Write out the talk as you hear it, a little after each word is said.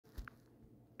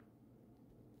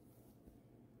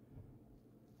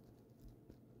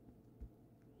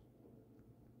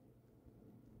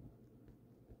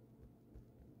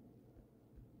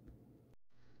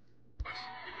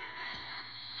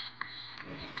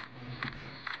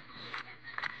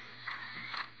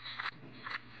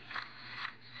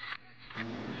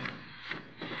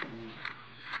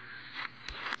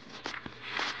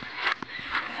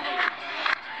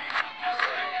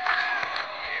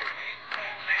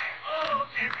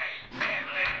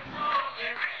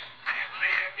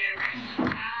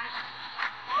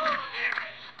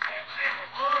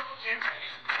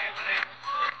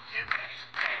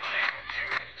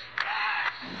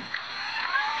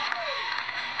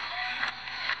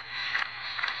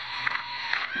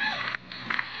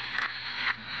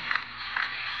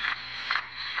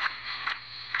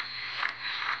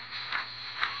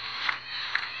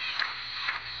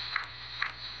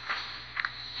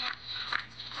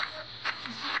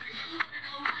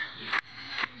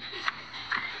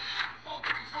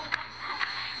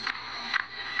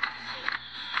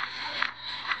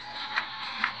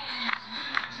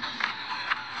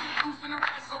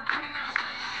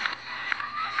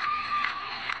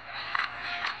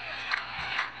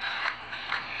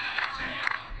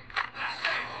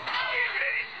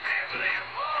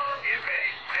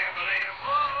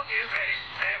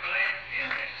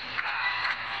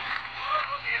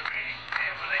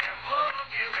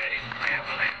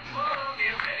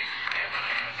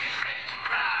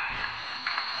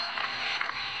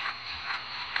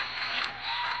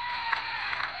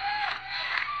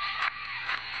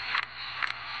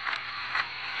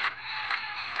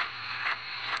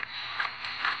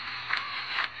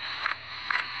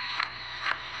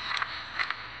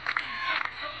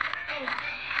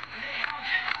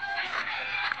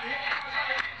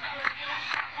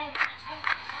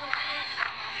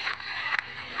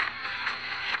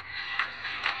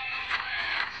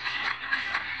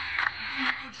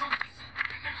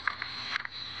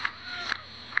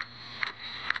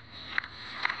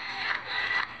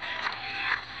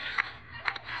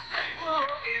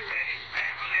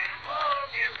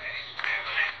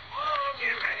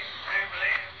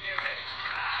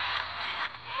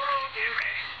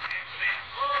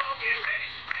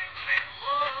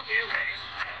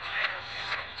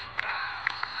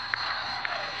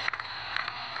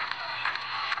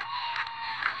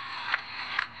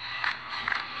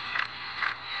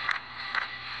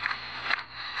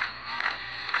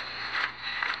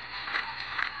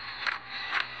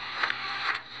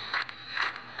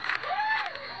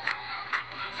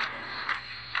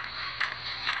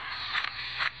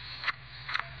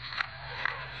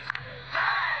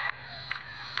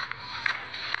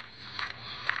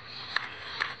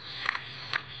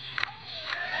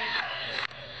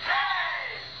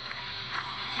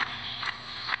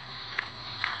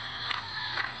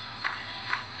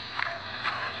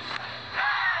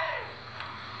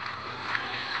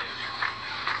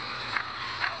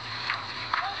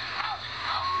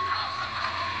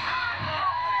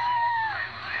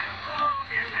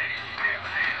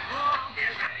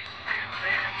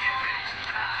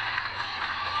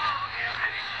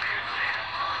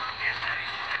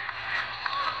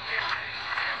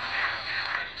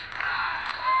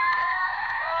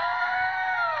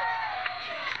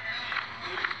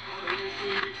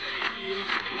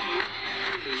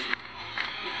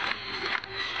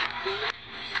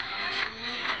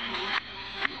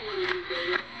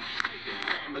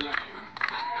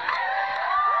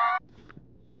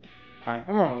Hi,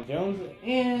 I'm Ronald Jones,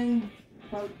 and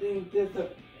something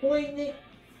disappointing.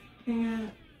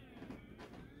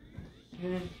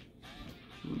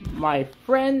 My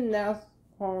friend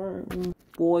NASCAR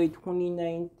Boy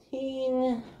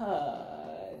 2019,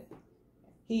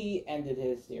 he ended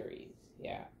his series.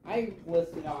 Yeah, I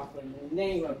listed off the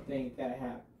name of things that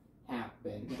have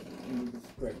happened in the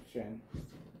description.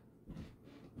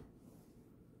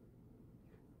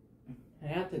 I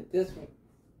have to diswound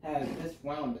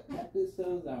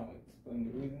episodes. I'll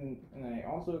explain the reason, and I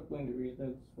also explain the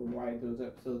reasons for why those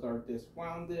episodes are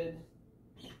diswounded.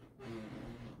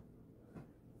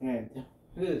 And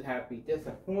this has to be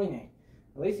disappointing.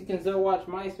 At least you can still watch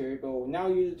my series, but now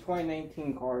use the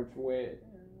 2019 cards, where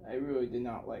I really did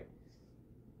not like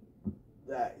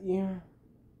that year.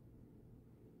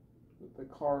 But the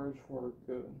cards were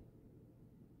good.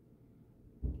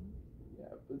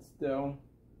 Yeah, but still,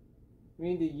 I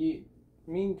mean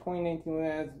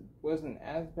 2019 wasn't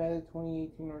as bad as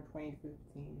 2018 or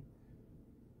 2015.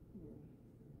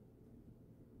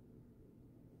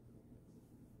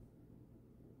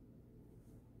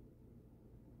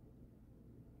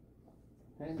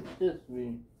 And just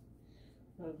me.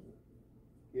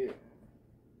 Get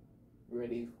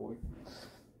ready for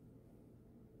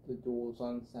the duels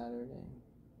on Saturday.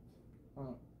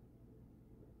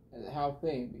 How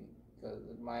big? Because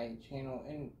my channel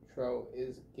intro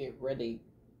is "Get Ready"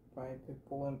 by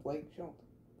Pitbull and Blake Shelton.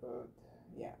 But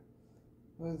yeah,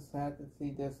 it was sad to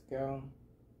see this go.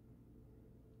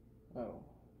 Oh,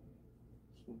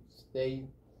 stay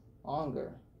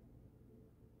longer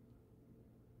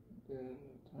than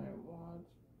time watch.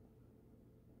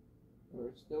 There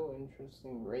were still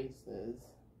interesting races.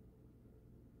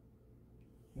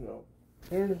 You know,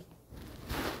 there's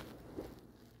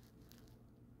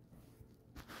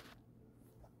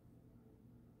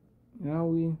now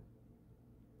we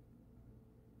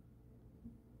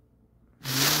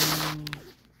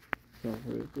don't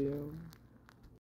review.